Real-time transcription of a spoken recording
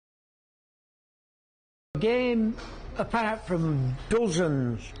Game, apart from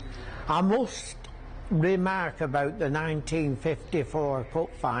dozens, I must remark about the 1954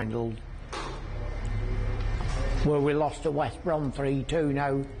 Cup final where we lost to West Brom 3-2.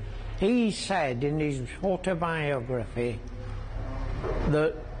 Now, he said in his autobiography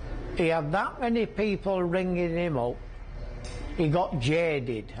that he had that many people ringing him up, he got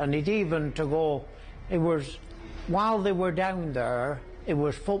jaded, and it even to go, it was, while they were down there, it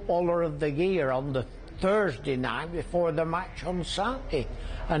was Footballer of the Year on the Thursday night before the match on Saturday.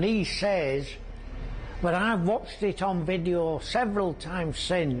 And he says, but I've watched it on video several times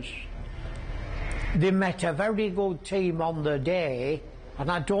since, they met a very good team on the day, and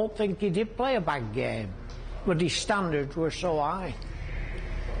I don't think he did play a bad game, but his standards were so high.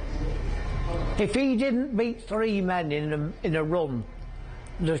 If he didn't beat three men in a run,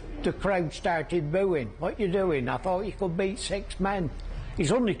 the crowd started booing. What you doing? I thought you could beat six men.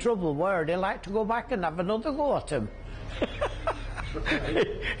 His only trouble were they like to go back and have another go at him.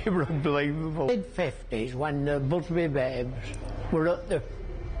 It was unbelievable. Mid-50s, when the Busby Babes were at the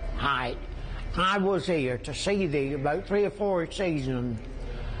height, I was here to see them about 3 or 4 seasons,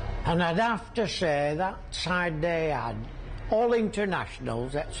 and I'd have to say that side they had all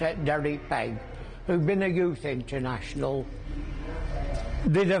internationals except Derek Pegg, who'd been a youth international.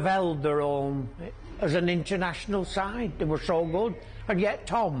 They'd have held their own as an international side. They were so good. And yet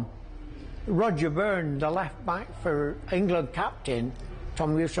Tom, Roger Byrne, the left back for England captain,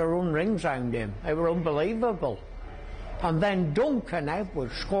 Tom used to run rings round him. They were unbelievable. And then Duncan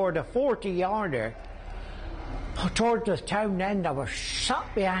Edwards scored a 40-yarder towards the town end. I was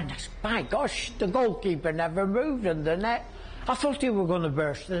sat behind us. My gosh, the goalkeeper never moved in the net. I thought he were going to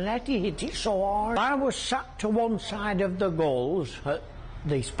burst the net. He hit it so hard. I was sat to one side of the goals, at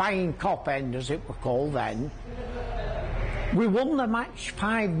the Spine Cop end as it were called then. We won the match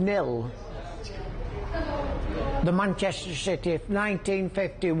 5-0. The Manchester City,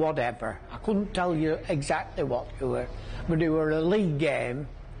 1950 whatever. I couldn't tell you exactly what they were, but they were a league game,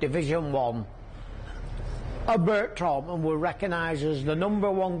 Division 1. Bert Trotman was recognised as the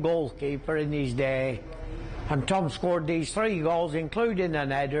 #1 goalkeeper in his day. And Tom scored these 3 goals, including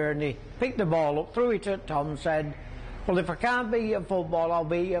an header, and he picked the ball up, threw it at Tom, said, well, if I can't beat you at football, I'll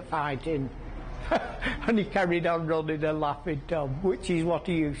beat you at fighting. And he carried on running and laughing, Tom, which is what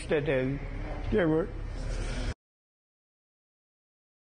he used to do.